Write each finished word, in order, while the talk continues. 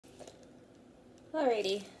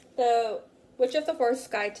Alrighty. The Witch of the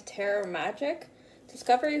Forest Guide to Tarot Magic.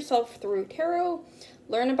 Discover yourself through tarot.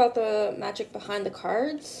 Learn about the magic behind the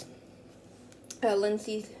cards.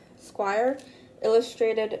 Lindsay Squire.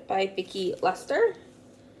 Illustrated by Vicky Lester.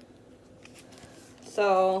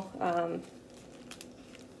 So, I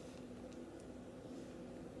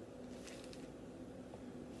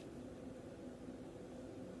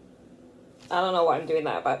don't know why I'm doing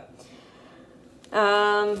that, but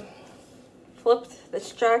flipped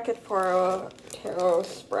this jacket for a tarot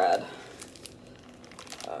spread.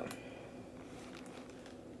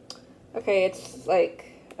 Okay, it's like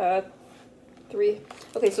three.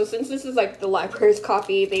 Okay, so since this is like the library's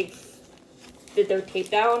copy, they did their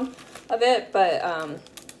tape down of it, but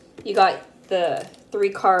you got the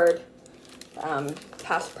 3-card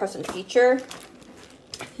past, present, future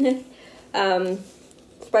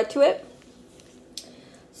spread to it.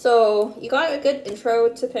 So you got a good intro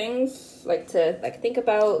to things, like to think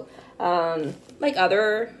about like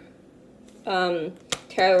other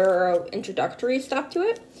tarot introductory stuff to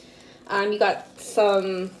it. You got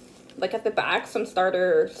some, like at the back, some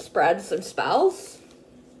starter spreads and spells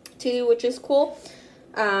too, which is cool.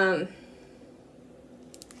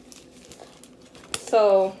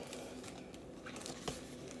 So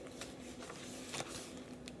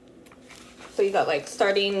you got like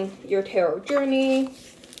starting your tarot journey.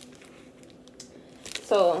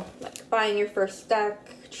 So like buying your first deck,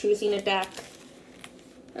 choosing a deck.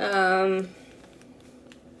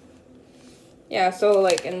 Yeah, so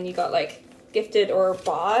like, and you got like gifted or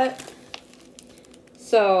bought.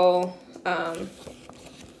 So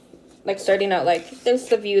like starting out, like there's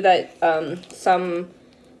the view that some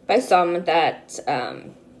that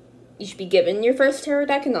you should be given your first tarot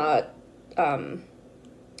deck and not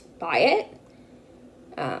buy it.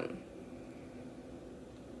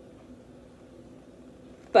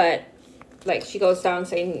 But like she goes down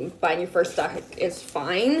saying buying your first deck is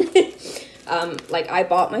fine. Like I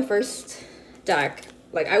bought my first deck.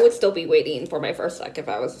 Like I would still be waiting for my first deck if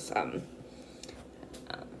I was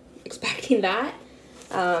expecting that.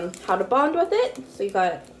 How to bond with it. So you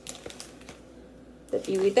got the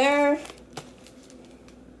view there.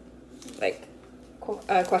 Like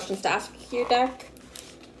questions to ask your deck.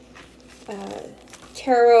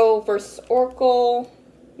 Tarot versus Oracle.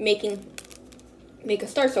 Make a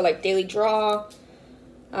start. So like daily draw.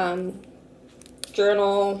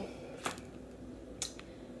 Journal.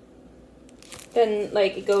 Then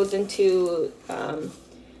like it goes into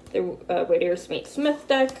the Waiter-Smith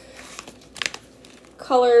deck.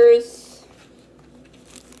 Colors.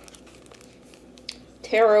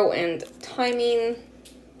 Tarot and timing.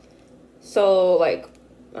 So like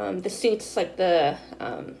the suits, like the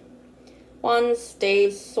wands,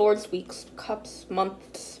 days, swords, weeks, cups,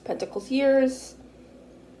 months, pentacles, years.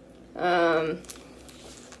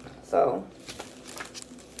 So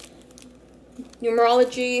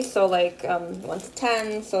numerology, so like 1 to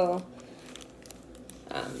 10, so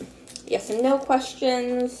yes and no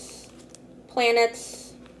questions,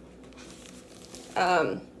 planets,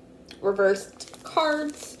 reversed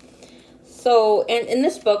cards. So, and in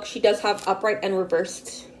this book, she does have upright and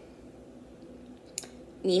reversed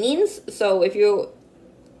meanings. So if you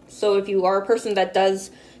are a person that does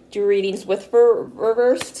do readings with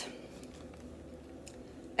reversed,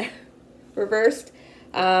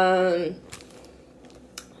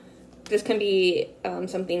 this can be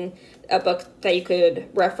a book that you could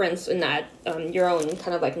reference and add your own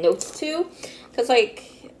kind of like notes to, because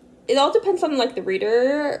like it all depends on like the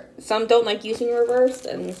reader. Some don't like using reversed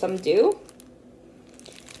and some do.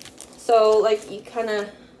 So like you kind of,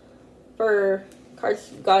 for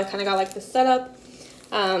cards, you got like the setup,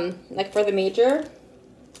 like for the major.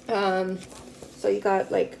 So you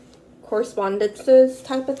got like correspondences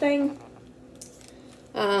type of thing.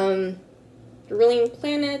 Ruling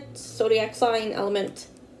planet, zodiac sign, element,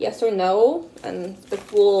 yes or no, and the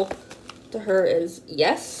Fool to her is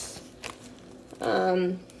yes.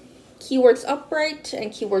 Keywords upright and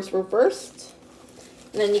keywords reversed.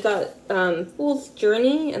 And then you got Fool's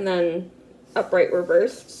journey and then upright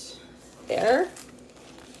reversed there.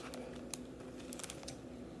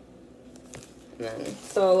 And then,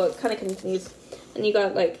 so it kind of continues. And you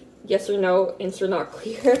got like yes or no, answer not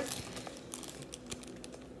clear.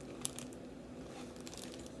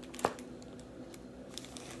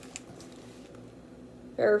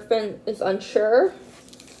 Hierophant is unsure.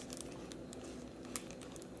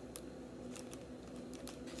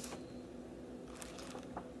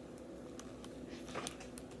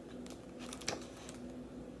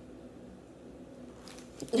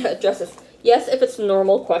 Justice. Yes, if it's a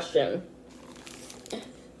normal question.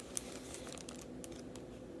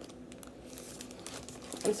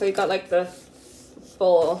 And so you got like the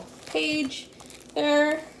full page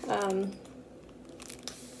there.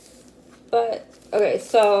 But okay,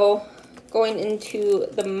 so going into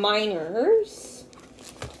the minors,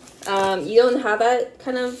 you don't have that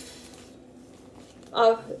kind of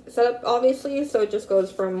set up, obviously, so it just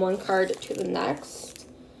goes from one card to the next.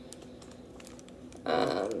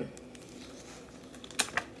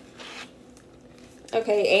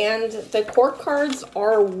 Okay, and the court cards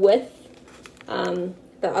are with the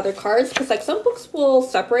other cards, because like some books will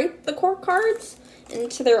separate the court cards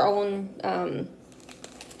into their own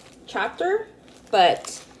chapter,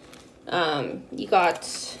 but you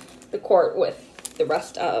got the court with the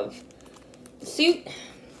rest of the suit.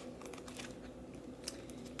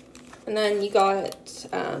 And then you got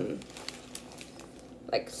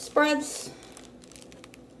like spreads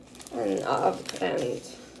and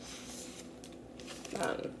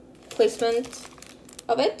placement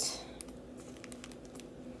of it.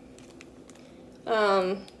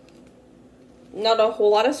 Not a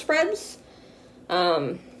whole lot of spreads.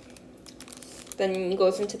 Then it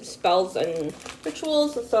goes into the spells and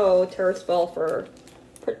rituals. So tarot spell for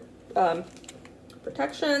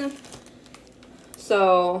protection.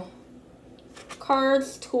 So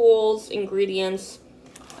cards, tools, ingredients,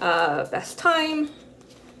 best time,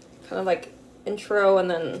 kind of like intro, and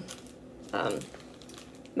then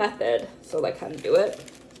method, so like how to do it.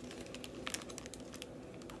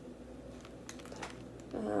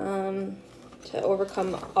 To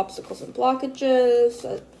overcome obstacles and blockages,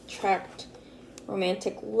 attract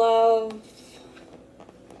romantic love,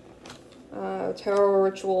 tarot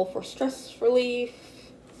ritual for stress relief.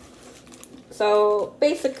 So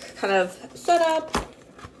basic kind of setup.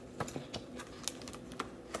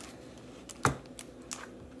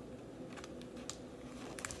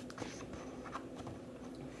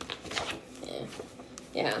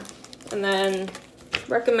 Yeah. And then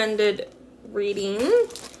recommended reading.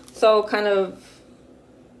 So kind of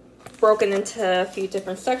broken into a few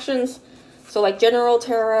different sections. So like general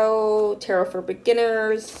tarot, tarot for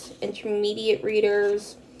beginners, intermediate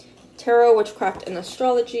readers, tarot, witchcraft, and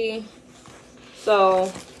astrology.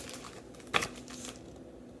 So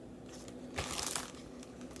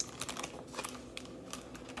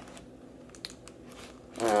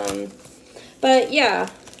but yeah,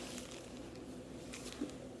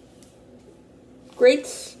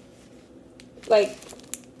 great. Like,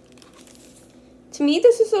 to me,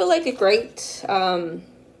 this is like a great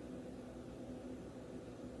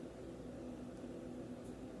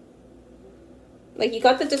like, you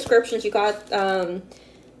got the descriptions, you got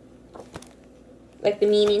like the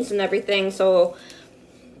meanings and everything, so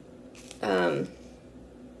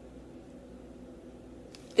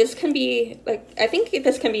this can be like, I think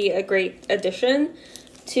this can be a great addition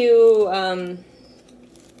to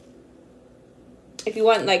if you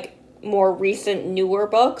want like more recent, newer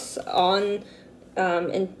books on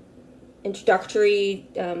introductory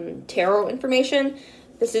tarot information.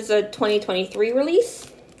 This is a 2023 release,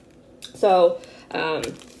 so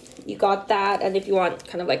you got that. And if you want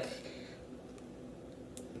kind of like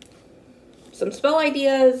some spell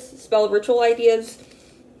ideas, spell ritual ideas,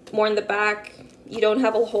 more in the back. You don't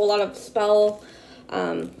have a whole lot of spell,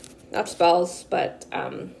 not spells, but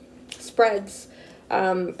spreads.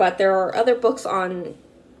 But there are other books on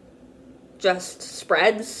just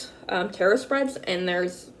spreads, tarot spreads, and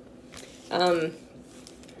there's, but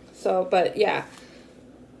yeah.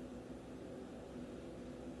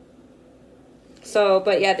 So,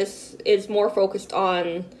 but yeah, this is more focused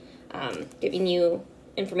on giving you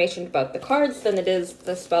information about the cards than it is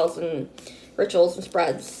the spells and rituals and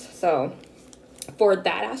spreads. So for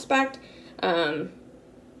that aspect,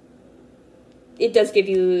 it does give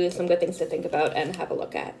you some good things to think about and have a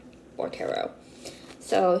look at for tarot.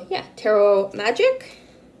 So yeah, Tarot Magic.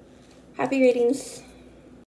 Happy readings.